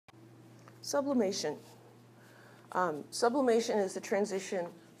Sublimation. Sublimation is the transition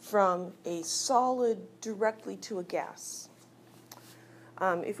from a solid directly to a gas.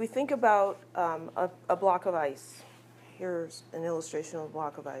 If we think about a block of ice, here's an illustration of a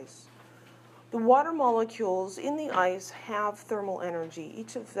block of ice. The water molecules in the ice have thermal energy.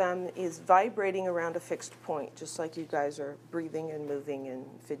 Each of them is vibrating around a fixed point, just like you guys are breathing and moving and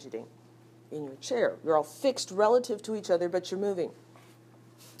fidgeting in your chair. You're all fixed relative to each other, but you're moving.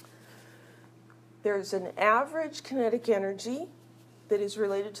 There's an average kinetic energy that is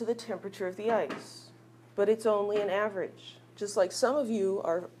related to the temperature of the ice, but it's only an average. Just like some of you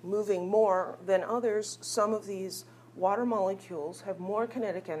are moving more than others, some of these water molecules have more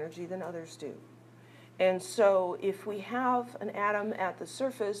kinetic energy than others do. And so if we have an atom at the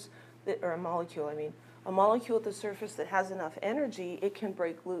surface, or a molecule at the surface that has enough energy, it can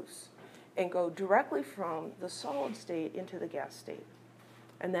break loose and go directly from the solid state into the gas state.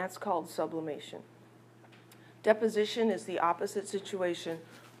 And that's called sublimation. Deposition is the opposite situation,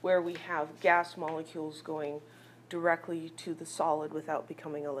 where we have gas molecules going directly to the solid without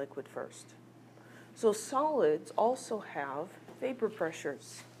becoming a liquid first. So solids also have vapor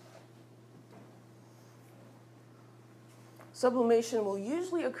pressures. Sublimation will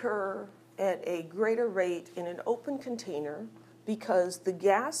usually occur at a greater rate in an open container because the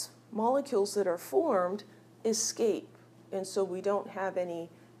gas molecules that are formed escape, and so we don't have any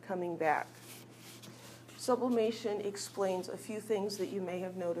coming back. Sublimation explains a few things that you may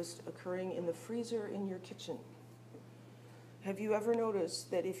have noticed occurring in the freezer in your kitchen. Have you ever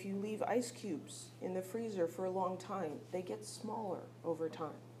noticed that if you leave ice cubes in the freezer for a long time, they get smaller over time?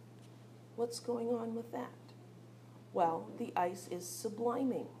 What's going on with that? Well, the ice is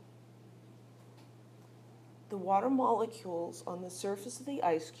subliming. The water molecules on the surface of the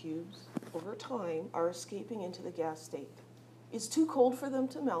ice cubes over time are escaping into the gas state. It's too cold for them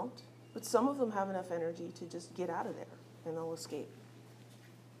to melt, but some of them have enough energy to just get out of there, and they'll escape.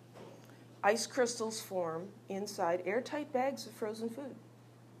 Ice crystals form inside airtight bags of frozen food.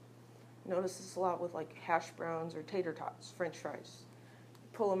 Notice this a lot with like hash browns or tater tots, French fries.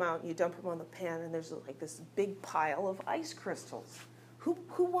 You pull them out and you dump them on the pan, and there's like this big pile of ice crystals.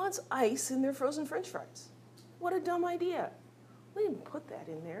 Who wants ice in their frozen French fries? What a dumb idea. We didn't put that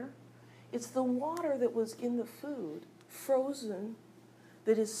in there. It's the water that was in the food, frozen,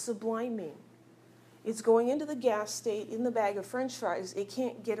 that is subliming. It's going into the gas state in the bag of French fries. It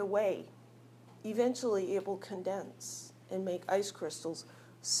can't get away. Eventually, it will condense and make ice crystals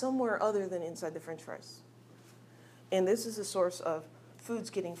somewhere other than inside the French fries. And this is a source of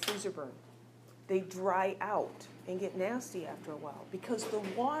foods getting freezer burn. They dry out and get nasty after a while because the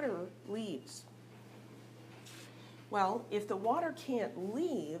water leaves. Well, if the water can't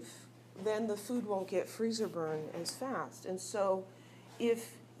leave, then the food won't get freezer burn as fast. And so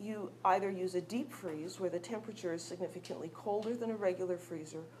if you either use a deep freeze where the temperature is significantly colder than a regular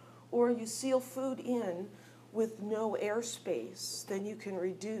freezer, or you seal food in with no airspace, then you can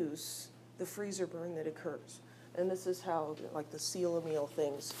reduce the freezer burn that occurs. And this is how like the seal-a-meal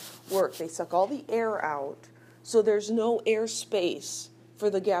things work. They suck all the air out, so there's no airspace for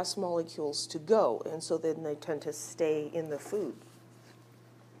the gas molecules to go, and so then they tend to stay in the food.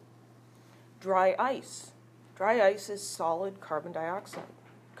 Dry ice. Dry ice is solid carbon dioxide.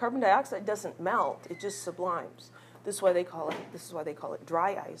 Carbon dioxide doesn't melt, it just sublimes. This is why they call it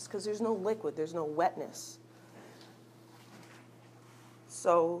dry ice, because there's no liquid, there's no wetness.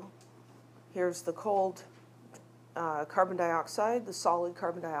 So here's the cold carbon dioxide, the solid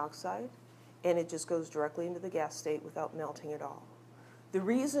carbon dioxide, and it just goes directly into the gas state without melting at all. The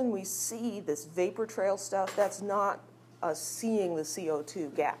reason we see this vapor trail stuff, that's not us seeing the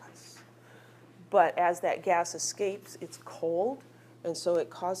CO2 gas. But as that gas escapes, it's cold, and so it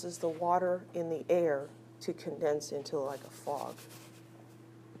causes the water in the air to condense into like a fog.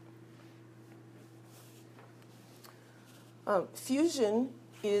 Fusion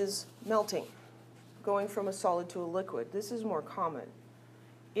is melting, going from a solid to a liquid. This is more common.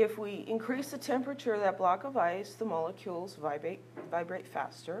 If we increase the temperature of that block of ice, the molecules vibrate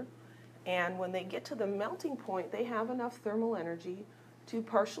faster, and when they get to the melting point, they have enough thermal energy to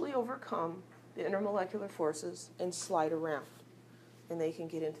partially overcome the intermolecular forces and slide around, and they can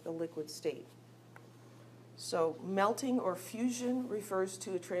get into the liquid state. So melting or fusion refers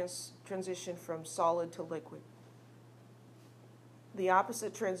to a transition from solid to liquid. The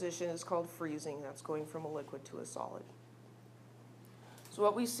opposite transition is called freezing. That's going from a liquid to a solid. So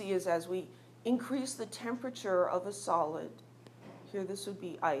what we see is as we increase the temperature of a solid, here this would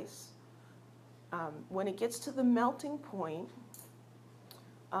be ice, when it gets to the melting point,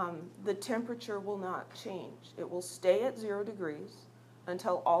 the temperature will not change. It will stay at 0 degrees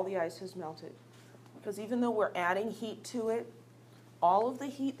until all the ice has melted. Because even though we're adding heat to it, all of the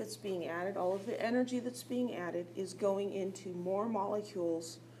heat that's being added, all of the energy that's being added is going into more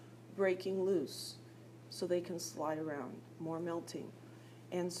molecules breaking loose so they can slide around, more melting.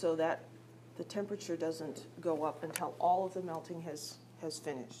 And so that the temperature doesn't go up until all of the melting has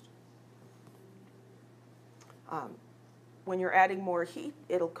finished. When you're adding more heat,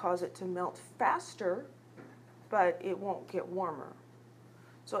 it'll cause it to melt faster, but it won't get warmer.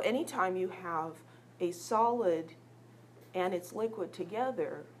 So anytime you have a solid and its liquid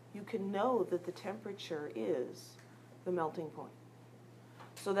together, you can know that the temperature is the melting point.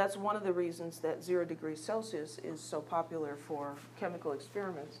 So that's one of the reasons that 0 degrees Celsius is so popular for chemical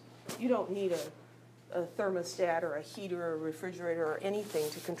experiments. You don't need a thermostat or a heater or a refrigerator or anything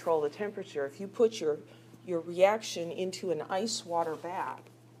to control the temperature. If you put your reaction into an ice water bath,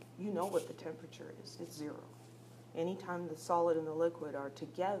 you know what the temperature is. It's 0. Anytime the solid and the liquid are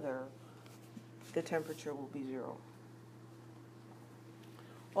together, the temperature will be 0.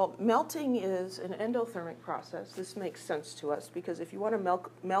 Well, melting is an endothermic process. This makes sense to us because if you want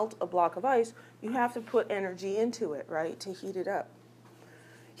to melt a block of ice, you have to put energy into it, right, to heat it up.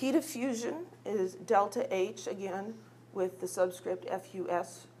 Heat of fusion is delta H, again, with the subscript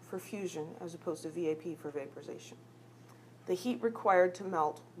FUS for fusion as opposed to VAP for vaporization. The heat required to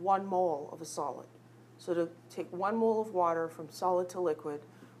melt 1 mole of a solid. So to take 1 mole of water from solid to liquid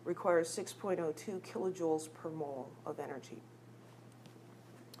requires 6.02 kilojoules per mole of energy.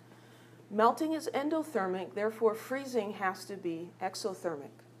 Melting is endothermic, therefore freezing has to be exothermic.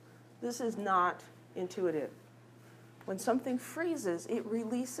 This is not intuitive. When something freezes, it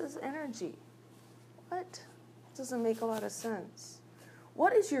releases energy. What? Doesn't make a lot of sense.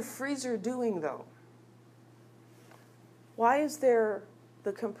 What is your freezer doing, though? Why is there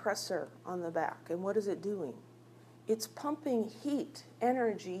the compressor on the back, and what is it doing? It's pumping heat,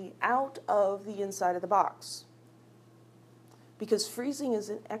 energy, out of the inside of the box. Because freezing is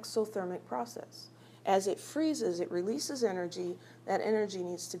an exothermic process. As it freezes, it releases energy. That energy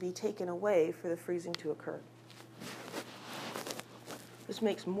needs to be taken away for the freezing to occur. This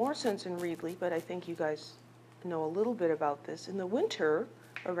makes more sense in Reedley, but I think you guys know a little bit about this. In the winter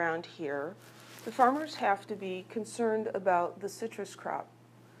around here, the farmers have to be concerned about the citrus crop.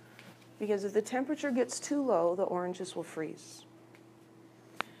 Because if the temperature gets too low, the oranges will freeze.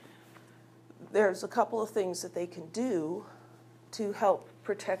 There's a couple of things that they can do to help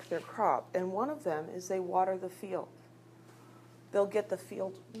protect their crop, and one of them is they water the field. They'll get the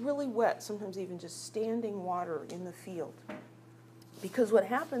field really wet, sometimes even just standing water in the field. Because what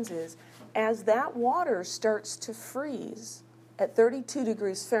happens is, as that water starts to freeze at 32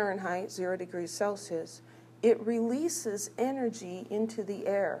 degrees Fahrenheit, 0 degrees Celsius, it releases energy into the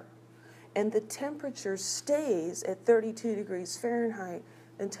air. And the temperature stays at 32 degrees Fahrenheit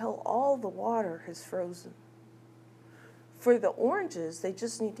until all the water has frozen. For the oranges, they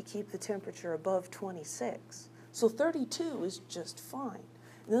just need to keep the temperature above 26. So 32 is just fine.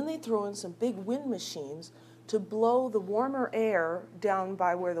 And then they throw in some big wind machines to blow the warmer air down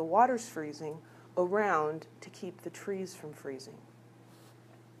by where the water's freezing around to keep the trees from freezing.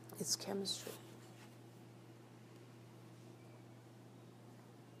 It's chemistry.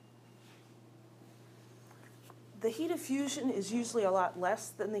 The heat of fusion is usually a lot less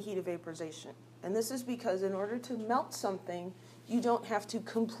than the heat of vaporization. And this is because in order to melt something, you don't have to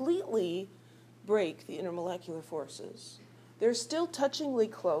completely break the intermolecular forces. They're still touchingly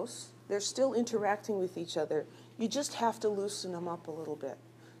close. They're still interacting with each other. You just have to loosen them up a little bit.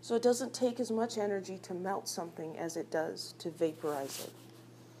 So it doesn't take as much energy to melt something as it does to vaporize it.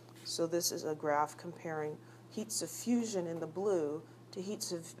 So this is a graph comparing heats of fusion in the blue to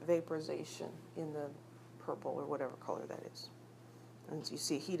heats of vaporization in the purple or whatever color that is. And you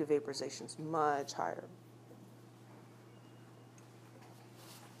see heat of vaporization is much higher.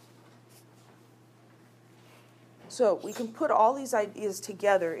 So we can put all these ideas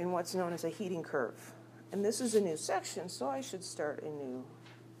together in what's known as a heating curve. And this is a new section, so I should start a new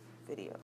video.